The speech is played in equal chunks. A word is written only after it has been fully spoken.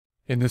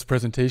In this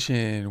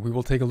presentation, we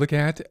will take a look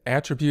at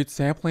attribute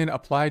sampling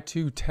applied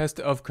to test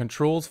of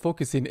controls,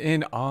 focusing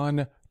in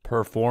on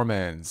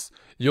performance.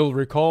 You'll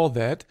recall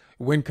that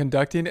when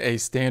conducting a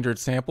standard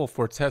sample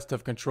for test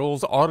of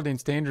controls, auditing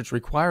standards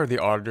require the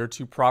auditor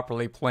to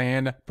properly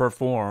plan,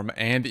 perform,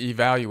 and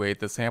evaluate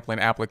the sampling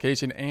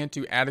application and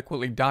to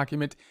adequately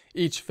document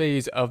each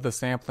phase of the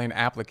sampling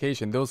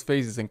application. Those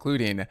phases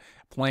including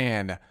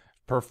plan,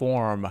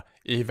 perform,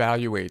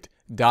 evaluate,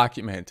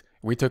 document.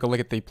 We took a look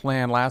at the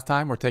plan last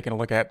time. We're taking a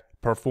look at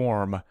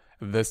perform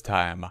this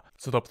time.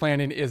 So the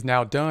planning is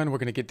now done. We're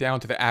going to get down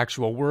to the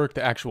actual work,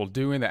 the actual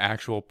doing, the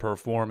actual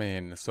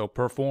performing. So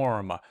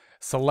perform.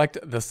 Select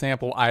the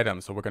sample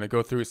items. So we're going to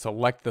go through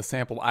select the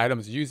sample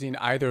items using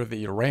either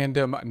the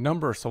random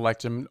number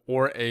selection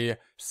or a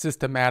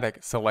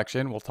systematic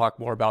selection. We'll talk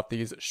more about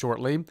these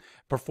shortly.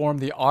 Perform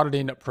the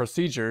auditing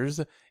procedures.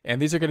 And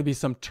these are going to be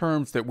some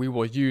terms that we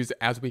will use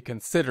as we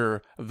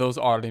consider those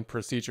auditing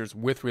procedures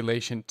with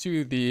relation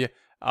to the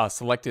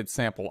selected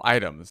sample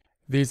items.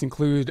 These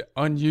include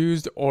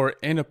unused or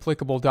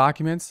inapplicable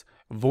documents,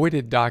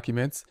 voided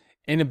documents,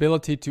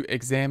 inability to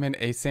examine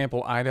a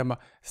sample item,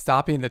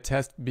 stopping the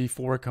test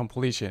before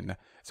completion.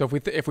 So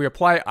if we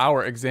apply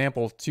our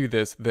example to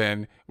this,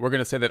 then we're going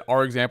to say that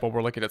our example,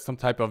 we're looking at some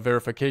type of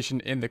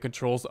verification in the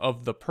controls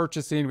of the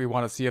purchasing. We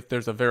want to see if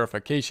there's a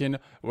verification.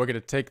 We're going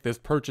to take this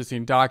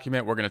purchasing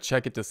document. We're going to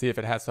check it to see if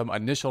it has some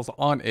initials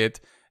on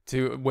it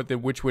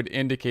which would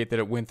indicate that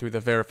it went through the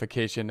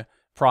verification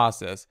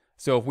process.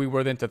 So if we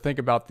were then to think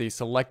about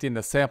selecting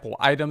the sample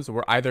items,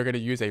 we're either going to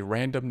use a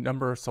random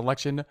number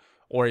selection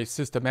or a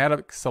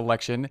systematic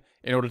selection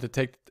in order to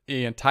take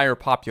the entire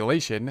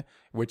population,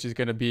 which is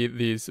going to be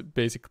these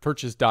basic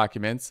purchase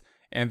documents,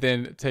 and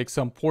then take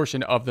some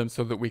portion of them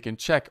so that we can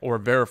check or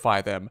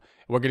verify them.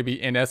 We're going to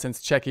be, in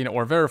essence, checking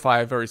or verify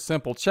a very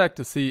simple check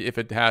to see if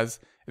it has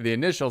the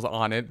initials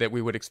on it that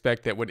we would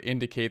expect that would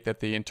indicate that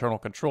the internal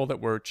control that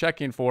we're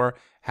checking for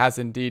has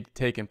indeed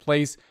taken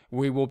place.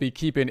 We will be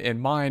keeping in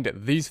mind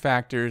these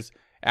factors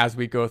as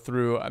we go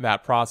through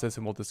that process,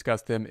 and we'll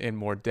discuss them in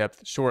more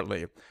depth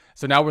shortly.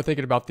 So now we're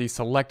thinking about the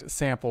select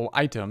sample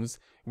items.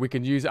 We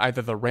can use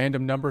either the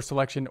random number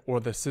selection or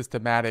the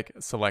systematic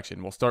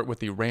selection. We'll start with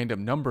the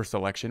random number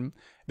selection.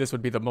 This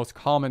would be the most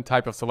common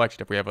type of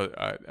selection. If we have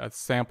a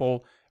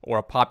sample or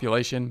a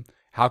population,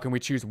 how can we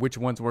choose which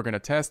ones we're going to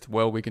test?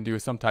 Well, we can do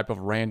some type of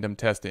random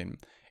testing.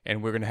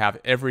 And we're going to have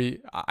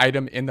every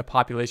item in the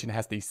population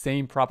has the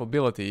same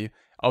probability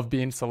of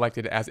being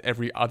selected as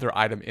every other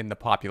item in the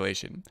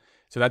population.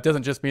 So that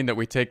doesn't just mean that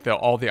we take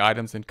all the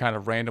items and kind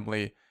of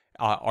randomly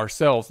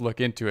ourselves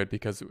look into it,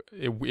 because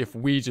if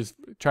we just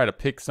try to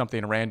pick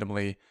something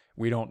randomly,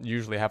 we don't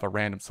usually have a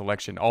random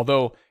selection.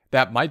 Although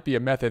that might be a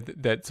method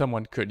that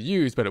someone could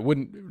use, but it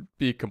wouldn't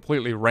be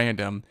completely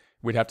random.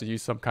 We'd have to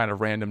use some kind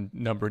of random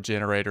number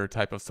generator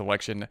type of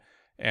selection,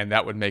 and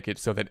that would make it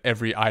so that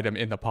every item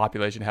in the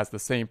population has the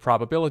same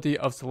probability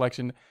of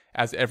selection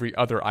as every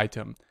other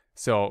item.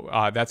 So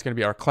that's going to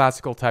be our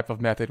classical type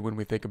of method when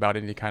we think about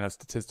any kind of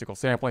statistical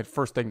sampling.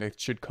 First thing that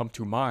should come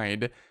to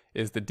mind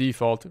is the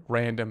default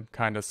random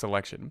kind of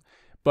selection.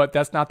 But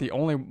that's not the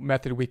only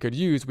method we could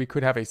use. We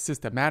could have a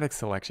systematic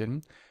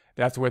selection.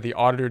 That's where the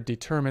auditor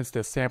determines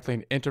the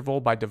sampling interval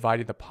by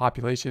dividing the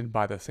population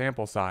by the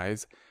sample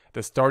size.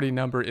 The starting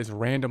number is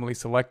randomly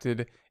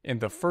selected in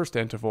the first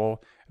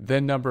interval,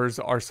 then numbers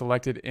are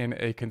selected in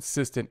a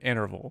consistent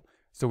interval.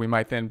 So we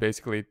might then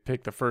basically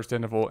pick the first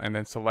interval and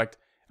then select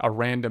a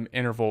random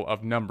interval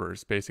of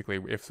numbers. Basically,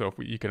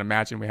 you can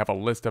imagine we have a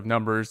list of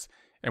numbers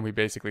and we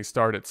basically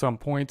start at some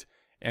point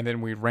and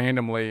then we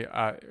randomly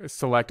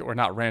select, or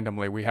not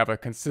randomly, we have a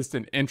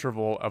consistent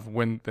interval of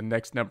when the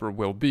next number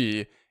will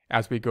be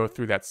as we go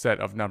through that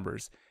set of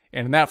numbers.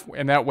 And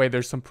in that way,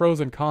 there's some pros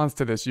and cons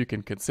to this you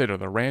can consider.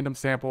 The random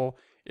sample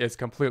is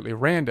completely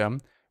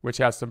random, which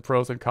has some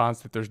pros and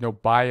cons that there's no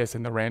bias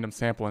in the random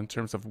sample in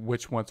terms of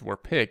which ones were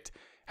picked.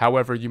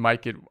 However, you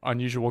might get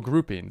unusual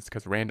groupings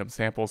because random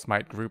samples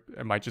might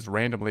just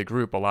randomly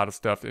group a lot of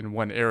stuff in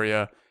one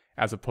area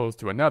as opposed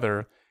to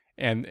another.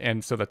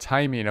 And so the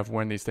timing of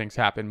when these things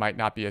happen might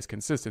not be as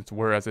consistent.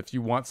 Whereas if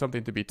you want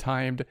something to be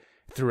timed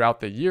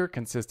throughout the year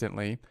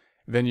consistently,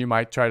 then you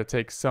might try to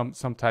take some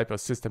type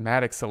of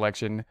systematic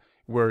selection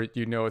where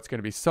you know it's going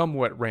to be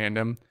somewhat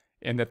random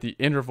and that the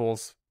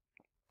intervals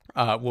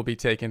will be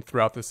taken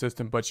throughout the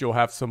system, but you'll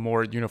have some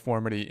more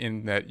uniformity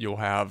in that you'll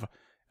have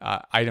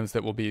items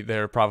that will be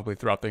there probably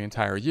throughout the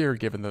entire year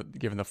given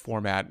the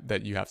format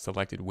that you have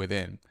selected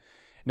within.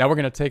 Now we're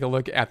going to take a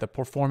look at the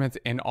performance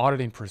and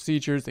auditing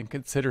procedures and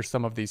consider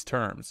some of these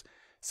terms.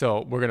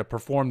 So we're going to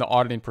perform the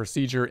auditing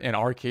procedure. In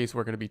our case,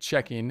 we're going to be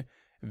checking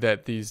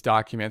that these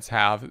documents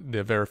have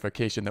the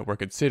verification that we're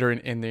considering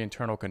in the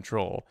internal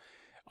control.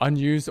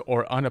 Unused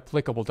or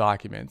unapplicable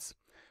documents.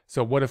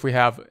 So what if we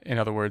have, in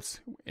other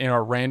words, in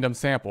our random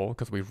sample,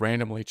 because we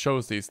randomly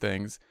chose these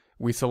things,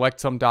 we select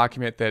some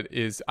document that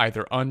is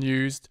either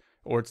unused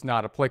or it's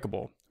not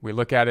applicable. We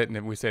look at it and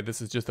then we say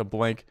this is just a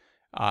blank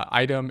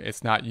item,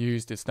 it's not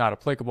used, it's not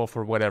applicable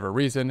for whatever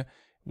reason.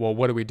 Well,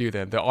 what do we do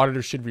then? The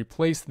auditor should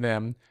replace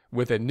them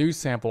with a new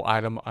sample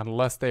item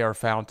unless they are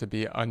found to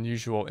be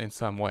unusual in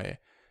some way.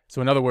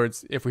 So in other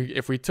words, if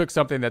we took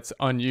something that's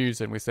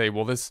unused and we say,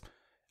 well, this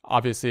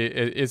obviously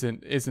it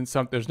isn't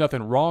some, there's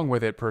nothing wrong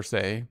with it per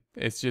se.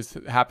 It just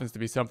happens to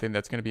be something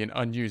that's going to be an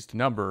unused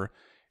number.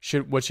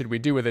 What should we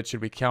do with it?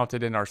 Should we count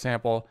it in our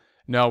sample?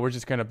 No, we're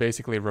just going to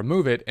basically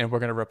remove it and we're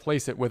going to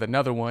replace it with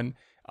another one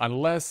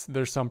unless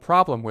there's some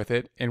problem with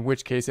it, in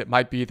which case it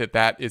might be that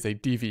that is a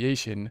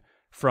deviation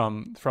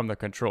from the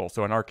control.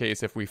 So in our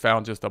case, if we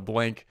found just a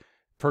blank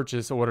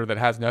purchase order that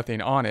has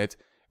nothing on it,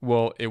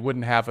 well, it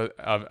wouldn't have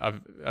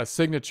a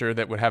signature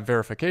that would have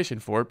verification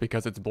for it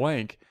because it's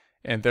blank,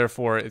 and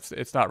therefore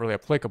it's not really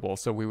applicable.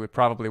 So we would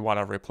probably want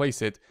to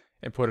replace it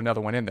and put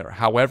another one in there.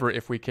 However,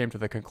 if we came to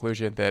the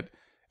conclusion that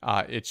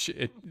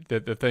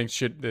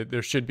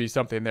there should be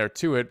something there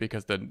to it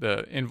because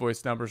the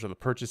invoice numbers or the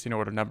purchasing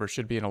order numbers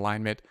should be in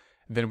alignment,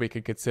 then we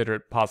could consider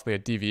it possibly a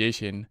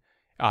deviation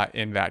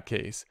in that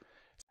case.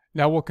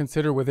 Now we'll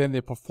consider within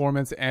the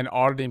performance and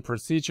auditing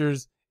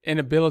procedures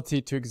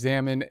inability to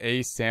examine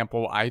a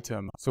sample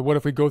item. So what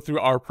if we go through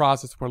our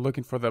process, we're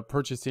looking for the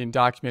purchasing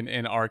document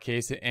in our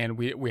case, and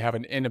we have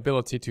an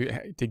inability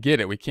to get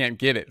it. We can't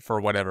get it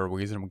for whatever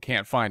reason. We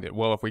can't find it.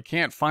 Well, if we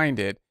can't find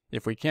it,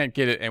 if we can't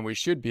get it, and we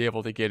should be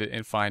able to get it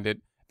and find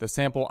it, the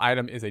sample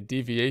item is a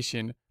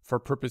deviation for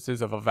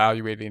purposes of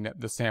evaluating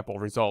the sample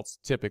results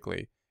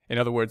typically. In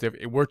other words, if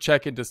we're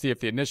checking to see if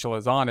the initial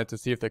is on it, to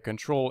see if the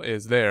control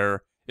is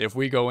there, if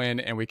we go in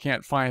and we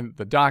can't find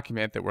the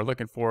document that we're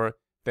looking for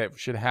that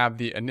should have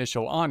the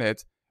initial on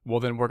it, well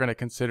then we're going to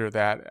consider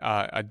that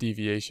a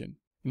deviation.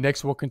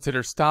 Next, we'll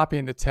consider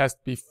stopping the test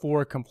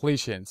before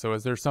completion. So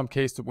is there some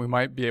case that we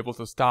might be able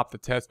to stop the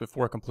test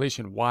before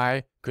completion?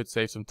 Why? Could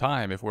save some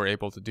time if we're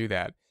able to do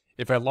that.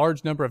 If a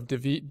large number of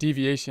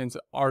deviations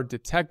are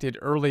detected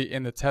early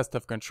in the test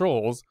of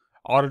controls,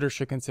 auditors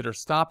should consider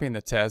stopping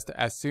the test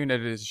as soon as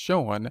it is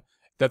shown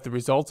that the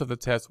results of the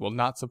test will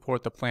not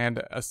support the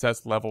planned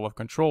assessed level of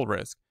control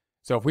risk.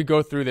 So if we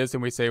go through this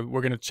and we say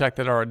we're going to check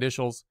that our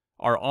initials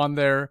are on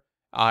there,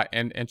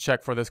 and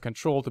check for this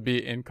control to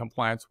be in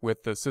compliance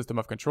with the system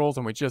of controls,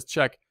 and we just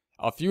check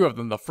a few of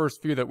them, the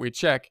first few that we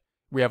check,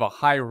 we have a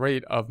high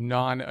rate of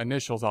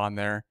non-initials on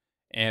there,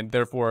 and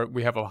therefore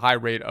we have a high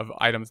rate of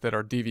items that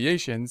are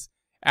deviations.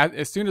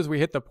 As soon as we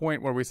hit the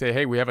point where we say,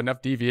 hey, we have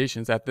enough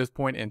deviations at this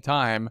point in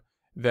time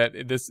that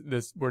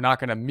we're not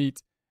going to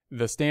meet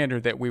the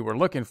standard that we were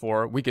looking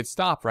for, we could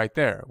stop right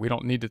there. We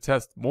don't need to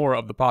test more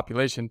of the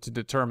population to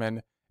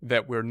determine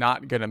that we're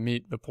not going to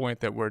meet the point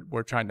that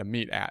we're trying to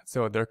meet at.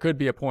 So there could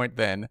be a point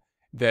then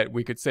that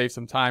we could save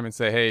some time and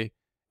say, hey,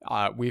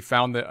 we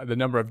found the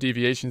number of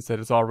deviations that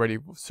has already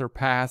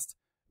surpassed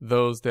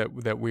those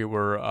that we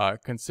were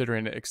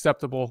considering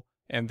acceptable,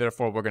 and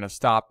therefore we're going to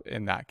stop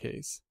in that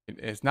case.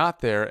 Is not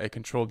there a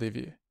control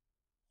deviation?